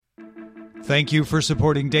Thank you for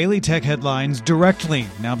supporting Daily Tech Headlines directly.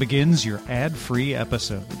 Now begins your ad-free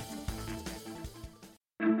episode.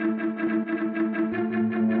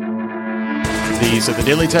 These are the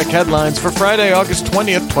Daily Tech Headlines for Friday, August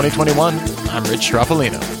 20th, 2021. I'm Rich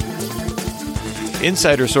Strappolino.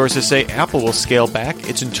 Insider sources say Apple will scale back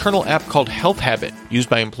its internal app called Health Habit, used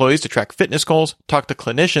by employees to track fitness goals, talk to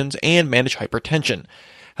clinicians, and manage hypertension.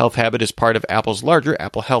 Health Habit is part of Apple's larger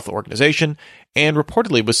Apple Health organization and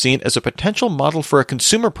reportedly was seen as a potential model for a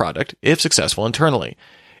consumer product if successful internally.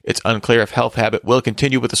 It's unclear if Health Habit will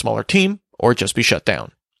continue with a smaller team or just be shut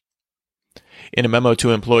down. In a memo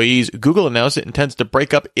to employees, Google announced it intends to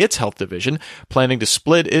break up its health division, planning to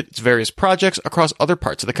split its various projects across other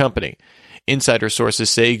parts of the company. Insider sources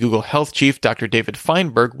say Google Health Chief Dr. David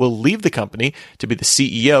Feinberg will leave the company to be the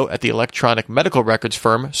CEO at the electronic medical records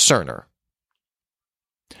firm Cerner.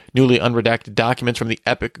 Newly unredacted documents from the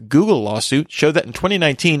Epic Google lawsuit show that in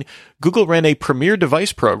 2019, Google ran a Premier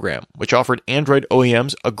Device program, which offered Android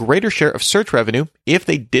OEMs a greater share of search revenue if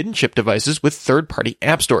they didn't ship devices with third-party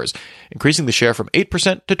app stores, increasing the share from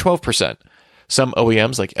 8% to 12%. Some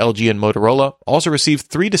OEMs like LG and Motorola also received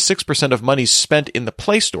 3 to 6% of money spent in the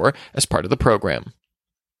Play Store as part of the program.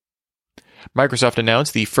 Microsoft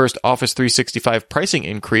announced the first Office 365 pricing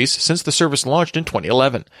increase since the service launched in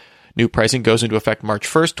 2011. New pricing goes into effect March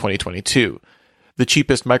 1st, 2022. The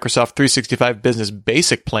cheapest Microsoft 365 Business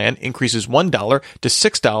Basic plan increases $1 to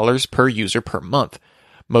 $6 per user per month.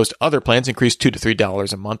 Most other plans increase $2 to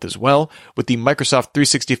 $3 a month as well, with the Microsoft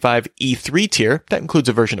 365 E3 tier, that includes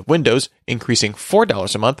a version of Windows, increasing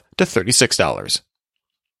 $4 a month to $36.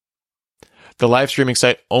 The live streaming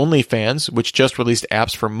site OnlyFans, which just released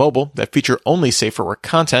apps for mobile that feature only safe for work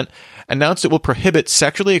content, announced it will prohibit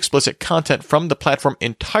sexually explicit content from the platform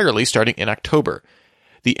entirely starting in October.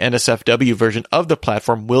 The NSFW version of the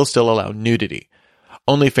platform will still allow nudity.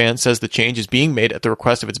 OnlyFans says the change is being made at the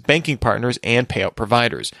request of its banking partners and payout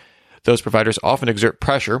providers. Those providers often exert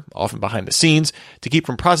pressure, often behind the scenes, to keep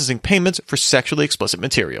from processing payments for sexually explicit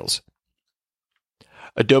materials.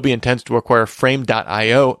 Adobe intends to acquire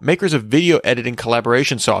Frame.io, makers of video editing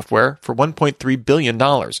collaboration software, for $1.3 billion.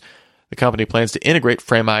 The company plans to integrate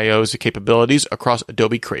Frame.io's capabilities across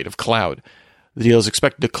Adobe Creative Cloud. The deal is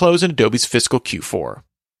expected to close in Adobe's fiscal Q4.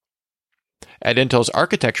 At Intel's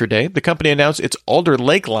Architecture Day, the company announced its Alder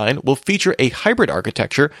Lake line will feature a hybrid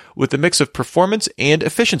architecture with a mix of performance and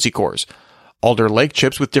efficiency cores. Alder Lake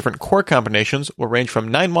chips with different core combinations will range from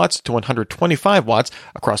 9 watts to 125 watts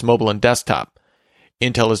across mobile and desktop.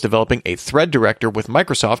 Intel is developing a thread director with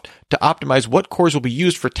Microsoft to optimize what cores will be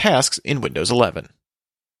used for tasks in Windows 11.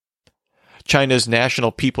 China's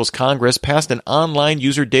National People's Congress passed an online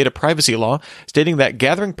user data privacy law stating that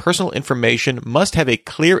gathering personal information must have a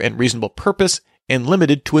clear and reasonable purpose and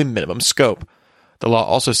limited to a minimum scope. The law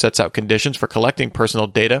also sets out conditions for collecting personal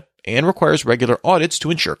data and requires regular audits to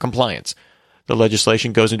ensure compliance. The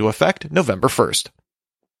legislation goes into effect November 1st.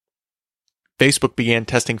 Facebook began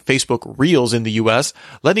testing Facebook Reels in the U.S.,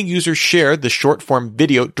 letting users share the short-form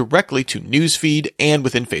video directly to newsfeed and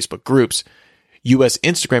within Facebook groups. U.S.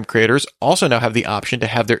 Instagram creators also now have the option to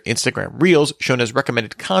have their Instagram Reels shown as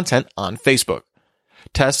recommended content on Facebook.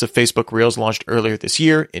 Tests of Facebook Reels launched earlier this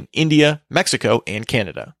year in India, Mexico, and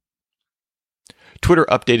Canada. Twitter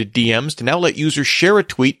updated DMs to now let users share a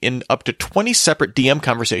tweet in up to 20 separate DM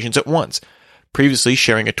conversations at once. Previously,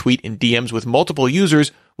 sharing a tweet in DMs with multiple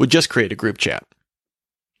users would just create a group chat.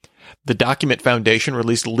 The Document Foundation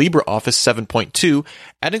released LibreOffice 7.2,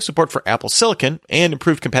 adding support for Apple Silicon and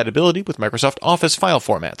improved compatibility with Microsoft Office file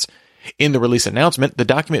formats. In the release announcement, the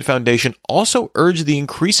Document Foundation also urged the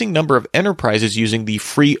increasing number of enterprises using the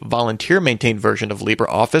free volunteer-maintained version of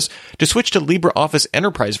LibreOffice to switch to LibreOffice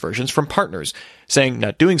Enterprise versions from partners, saying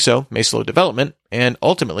not doing so may slow development and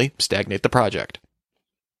ultimately stagnate the project.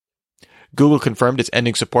 Google confirmed it's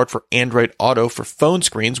ending support for Android Auto for phone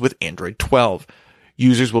screens with Android 12.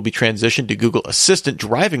 Users will be transitioned to Google Assistant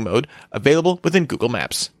driving mode, available within Google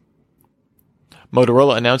Maps.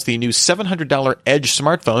 Motorola announced the new $700 Edge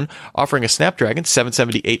smartphone offering a Snapdragon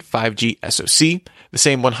 778 5G SoC, the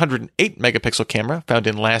same 108-megapixel camera found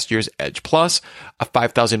in last year's Edge Plus, a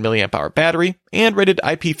 5,000 mAh battery, and rated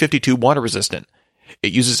IP52 water resistant.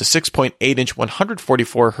 It uses a 6.8-inch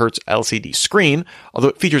 144Hz LCD screen, although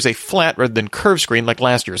it features a flat rather than curved screen like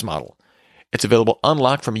last year's model. It's available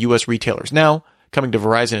unlocked from U.S. retailers now, coming to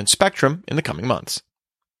Verizon and Spectrum in the coming months.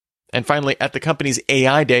 And finally, at the company's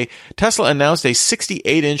AI Day, Tesla announced a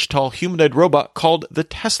 68-inch tall humanoid robot called the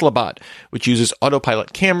Tesla Bot, which uses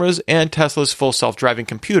autopilot cameras and Tesla's full self-driving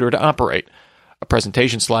computer to operate. A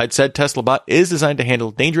presentation slide said Tesla Bot is designed to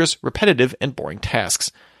handle dangerous, repetitive, and boring tasks.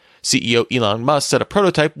 CEO Elon Musk said a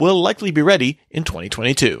prototype will likely be ready in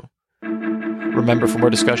 2022. Remember, for more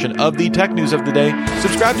discussion of the tech news of the day,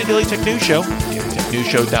 subscribe to Daily Tech News Show at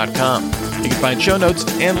dailytechnewsshow.com. You can find show notes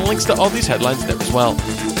and links to all these headlines there as well.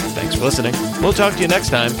 Thanks for listening. We'll talk to you next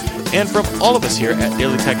time. And from all of us here at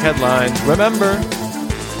Daily Tech Headlines, remember,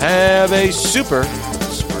 have a super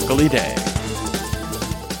sparkly day.